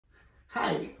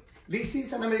Hi, this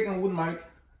is an American Woodmark,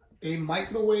 a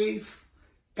microwave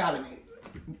cabinet.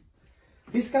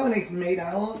 This cabinet is made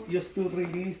out just to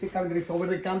release the cabinet is over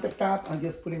the countertop and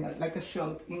just putting like a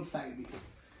shelf inside it.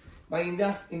 But in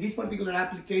this particular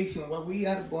application, what we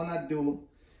are gonna do,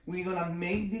 we're gonna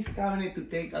make this cabinet to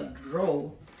take a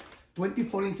draw,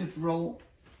 24 inches raw,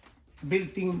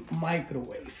 built-in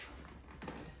microwave.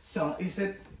 So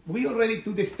we already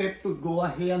took the step to go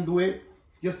ahead and do it,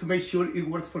 just to make sure it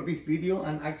works for this video,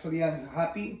 and actually I'm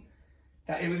happy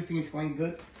that everything is going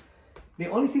good.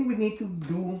 The only thing we need to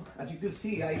do, as you can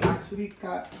see, I actually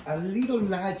cut a little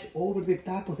notch over the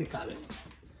top of the cabinet.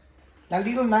 That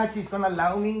little notch is gonna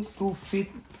allow me to fit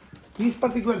this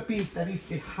particular piece that is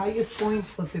the highest point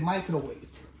of the microwave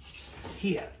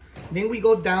here. Then we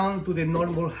go down to the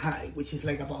normal height, which is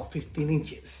like about 15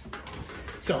 inches.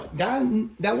 So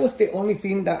that was the only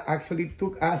thing that actually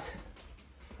took us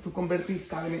to convert this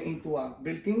cabinet into a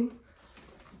built-in.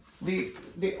 The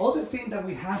other thing that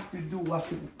we have to do was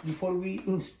before we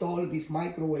install this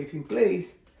microwave in place,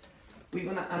 we're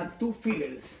gonna add 2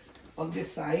 fillers on the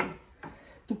side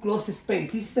to close the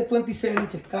space. This is a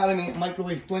 27-inch cabinet,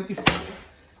 microwave 24.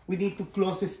 We need to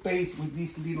close the space with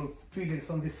these little fillers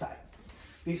on the side.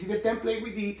 This is the template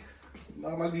we did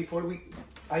normally before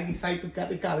I decided to cut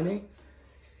the cabinet.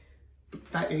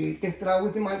 Test it out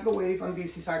with the microwave, and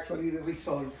this is actually the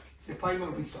result, the final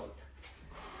result.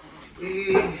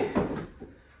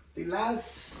 The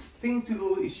last thing to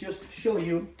do is just to show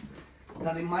you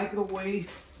that the microwave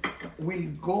will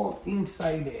go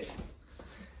inside there.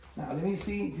 Now let me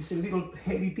see, this is a little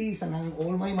heavy piece and I'm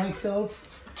all by myself.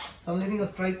 So let me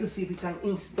just try to see if we can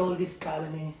install this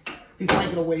cabinet, this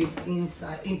microwave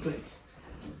inside in place.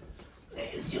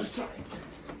 Let's just try it.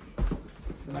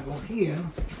 So I go here.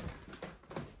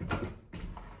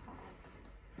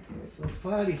 So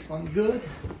far it's going good.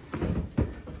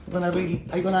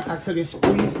 I'm gonna actually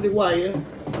squeeze the wire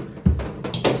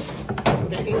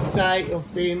the inside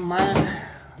of the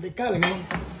cabinet.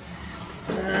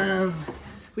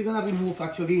 We're gonna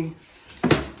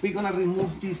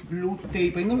remove this blue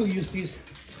tape. I'm gonna use this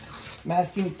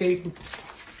masking tape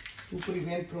to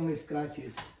prevent from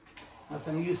scratches, as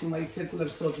I'm using my circular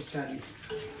saw to cut it.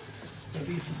 So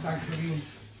this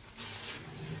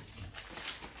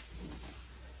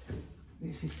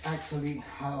is actually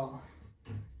how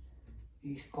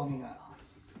it's coming out.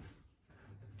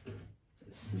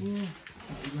 Let's see.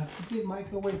 I'm gonna put the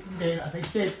microwave in there. As I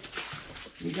said,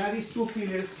 we got these 2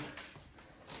 fillers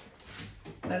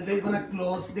that they're gonna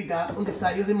close the gap on the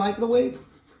side of the microwave.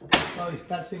 Now it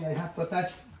starts saying I have to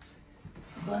attach.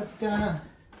 But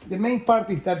the main part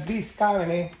is that this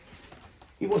cabinet,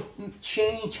 it was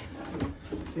changed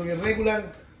from a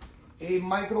regular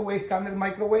microwave, cabinet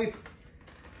microwave,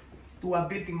 to a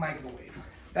built-in microwave.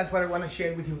 That's what I want to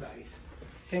share with you guys.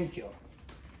 Thank you.